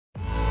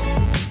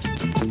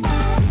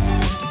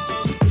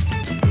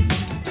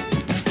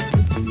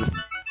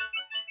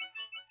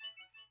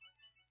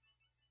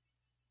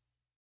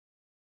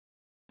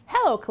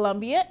Hello,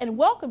 Columbia, and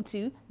welcome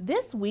to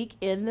This Week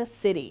in the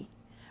City,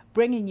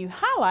 bringing you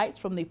highlights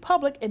from the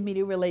Public and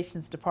Media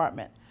Relations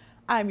Department.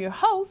 I'm your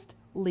host,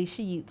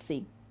 Leisha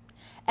Utsi.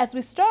 As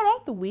we start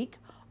off the week,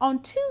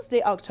 on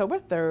Tuesday, October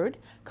 3rd,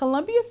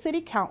 Columbia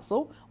City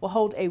Council will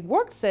hold a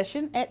work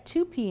session at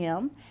 2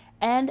 p.m.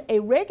 and a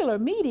regular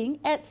meeting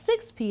at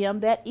 6 p.m.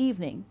 that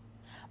evening.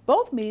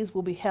 Both meetings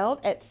will be held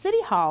at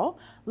City Hall,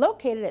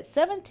 located at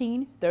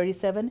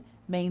 1737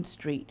 Main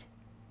Street.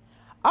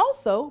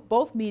 Also,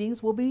 both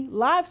meetings will be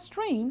live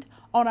streamed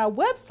on our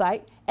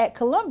website at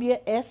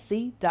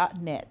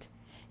columbiasc.net.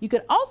 You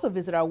can also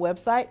visit our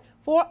website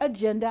for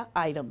agenda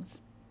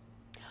items.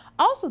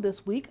 Also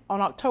this week,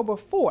 on October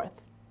 4th,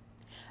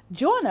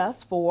 join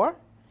us for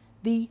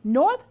the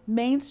North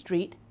Main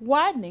Street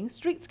Widening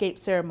Streetscape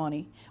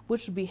Ceremony,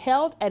 which will be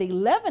held at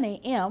 11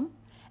 a.m.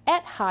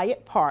 at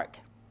Hyatt Park.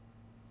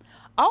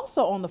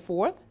 Also on the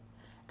 4th,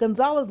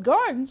 Gonzalez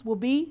Gardens will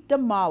be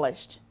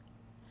demolished.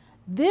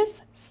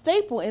 This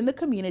staple in the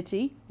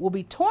community will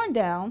be torn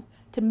down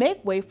to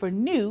make way for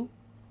new,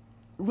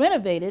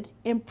 renovated,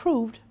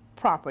 improved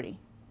property.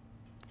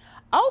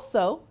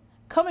 Also,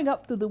 coming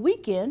up through the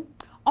weekend,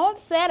 on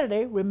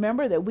Saturday,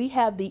 remember that we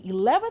have the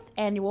 11th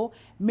annual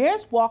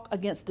Mayor's Walk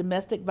Against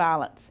Domestic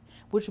Violence,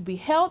 which will be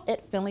held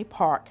at Finley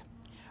Park.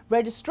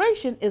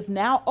 Registration is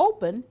now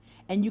open,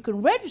 and you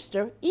can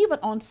register even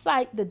on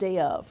site the day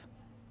of.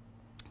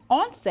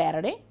 On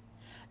Saturday,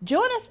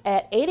 join us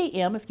at 8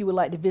 a.m. if you would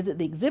like to visit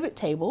the exhibit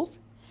tables.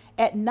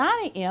 At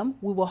 9 a.m.,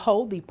 we will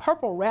hold the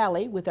Purple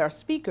Rally with our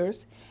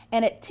speakers,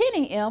 and at 10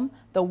 a.m.,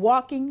 the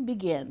walking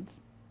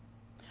begins.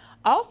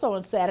 Also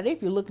on Saturday,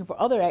 if you're looking for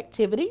other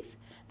activities,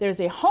 there's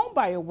a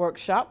homebuyer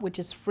workshop, which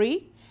is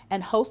free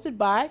and hosted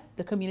by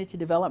the Community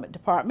Development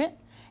Department,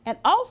 and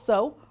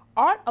also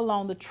art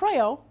along the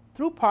trail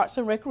through Parks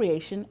and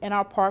Recreation and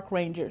our park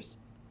rangers.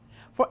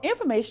 For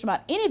information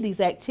about any of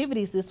these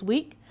activities this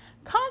week,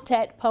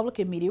 contact Public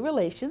and Media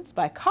Relations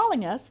by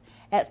calling us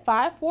at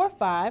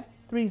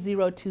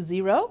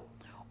 545-3020,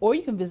 or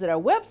you can visit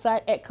our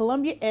website at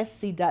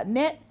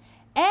columbiasc.net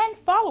and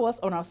follow us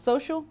on our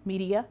social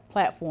media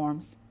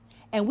platforms.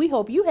 And we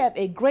hope you have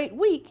a great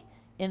week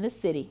in the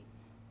city.